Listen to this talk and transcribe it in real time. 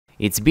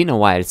It's been a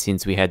while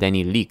since we had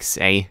any leaks,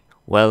 eh?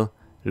 Well,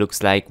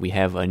 looks like we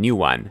have a new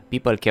one.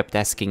 People kept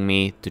asking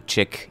me to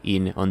check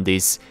in on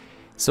this,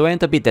 so I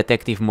went a bit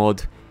detective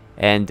mode,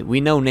 and we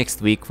know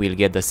next week we'll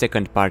get the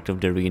second part of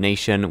the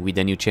Ruination with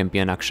the new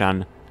champion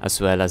Akshan, as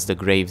well as the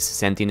Graves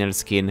Sentinel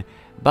skin,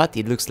 but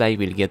it looks like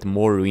we'll get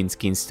more Ruin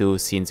skins too,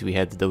 since we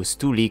had those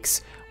two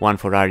leaks, one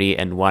for AHRI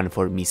and one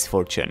for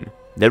Misfortune.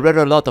 There were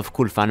a lot of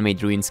cool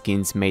fan-made Ruin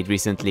skins made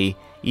recently,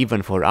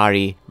 even for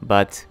AHRI,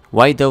 but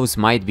why those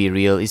might be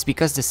real is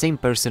because the same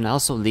person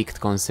also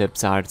leaked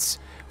concept arts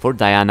for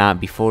Diana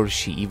before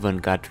she even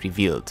got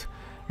revealed,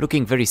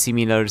 looking very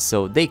similar,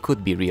 so they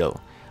could be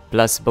real.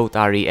 Plus both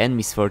AHRI and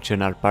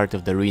Misfortune are part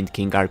of the Ruined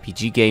King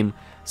RPG game,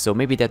 so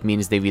maybe that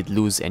means they will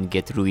lose and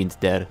get ruined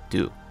there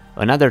too.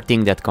 Another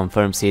thing that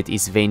confirms it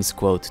is Vayne's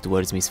quote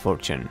towards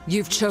Misfortune.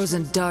 You've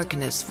chosen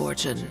darkness,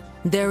 Fortune.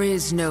 There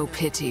is no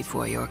pity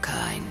for your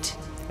kind.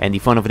 And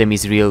if one of them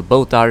is real,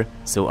 both are,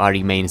 so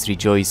AHRI mains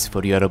rejoice,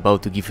 for you are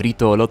about to give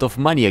Rito a lot of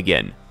money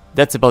again.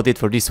 That's about it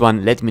for this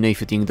one. Let me know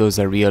if you think those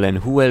are real, and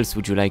who else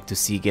would you like to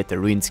see get a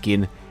Ruin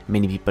skin.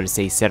 Many people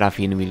say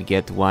Seraphine will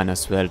get one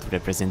as well to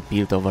represent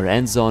Piltover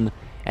and Zone,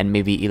 and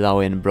maybe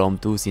Illaoi and Braum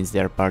too, since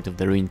they are part of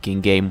the Ruin King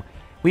game.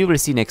 We will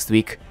see next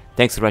week.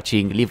 Thanks for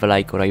watching, leave a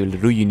like or I will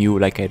ruin you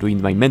like I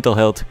ruined my mental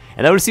health,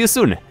 and I will see you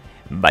soon.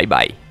 Bye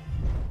bye.